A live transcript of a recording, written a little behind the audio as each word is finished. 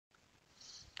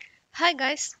Hi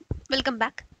guys, welcome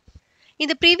back. In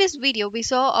the previous video, we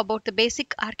saw about the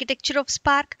basic architecture of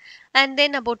Spark and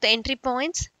then about the entry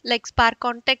points like Spark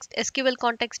context, SQL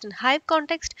context, and Hive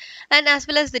context, and as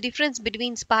well as the difference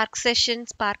between Spark session,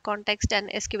 Spark context, and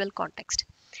SQL context.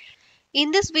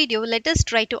 In this video, let us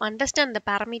try to understand the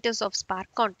parameters of Spark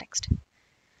context.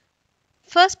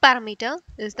 First parameter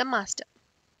is the master.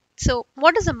 So,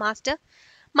 what is a master?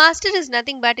 Master is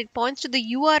nothing but it points to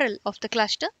the URL of the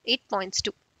cluster it points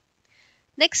to.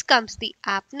 Next comes the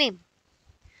app name.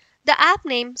 The app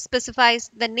name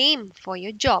specifies the name for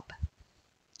your job.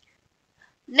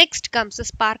 Next comes the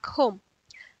Spark Home.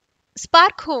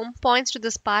 Spark Home points to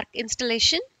the Spark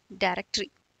installation directory.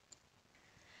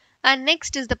 And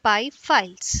next is the Py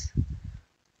files.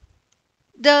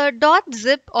 The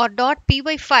 .zip or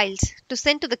 .py files to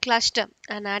send to the cluster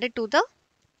and add it to the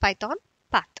Python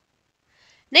path.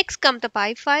 Next come the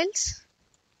Py files.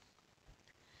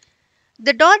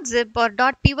 The .zip or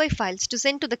 .py files to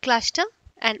send to the cluster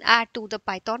and add to the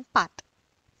Python path.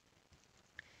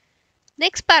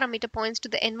 Next parameter points to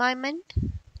the environment.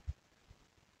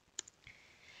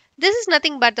 This is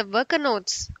nothing but the worker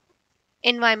node's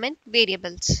environment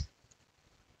variables.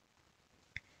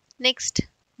 Next,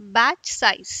 batch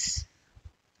size.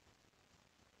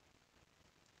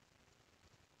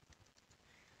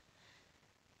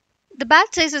 The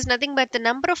batch size is nothing but the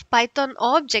number of Python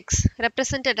objects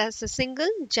represented as a single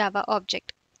Java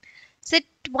object. Set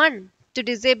 1 to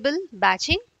disable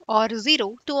batching or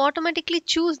 0 to automatically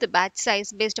choose the batch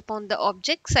size based upon the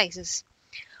object sizes.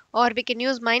 Or we can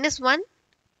use -1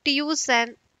 to use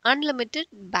an unlimited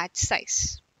batch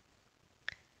size.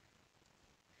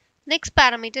 Next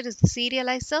parameter is the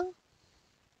serializer.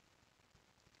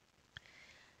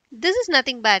 This is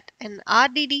nothing but an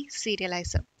RDD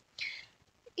serializer.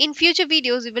 In future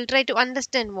videos, we will try to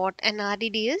understand what an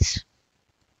RDD is.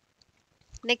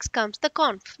 Next comes the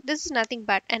conf. This is nothing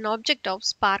but an object of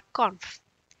Spark conf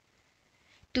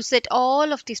to set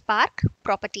all of the Spark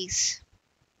properties.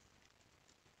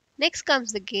 Next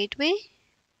comes the gateway.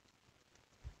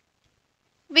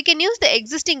 We can use the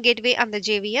existing gateway on the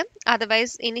JVM,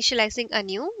 otherwise initializing a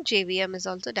new JVM is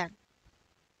also done.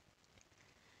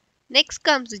 Next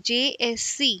comes the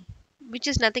JSC, which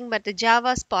is nothing but the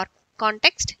Java Spark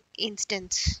context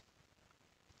instance.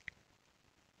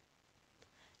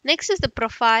 Next is the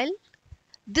profile.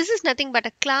 This is nothing but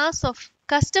a class of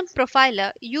custom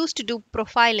profiler used to do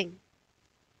profiling.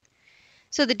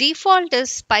 So the default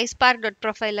is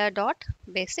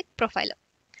PySpark.profiler.basicProfiler.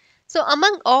 So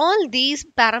among all these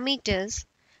parameters,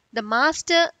 the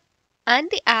master and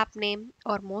the app name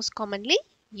are most commonly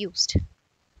used.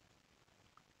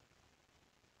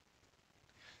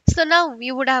 So now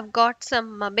you would have got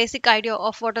some basic idea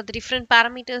of what are the different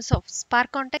parameters of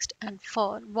Spark context and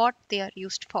for what they are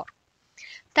used for.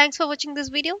 Thanks for watching this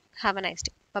video. Have a nice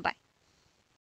day. Bye-bye.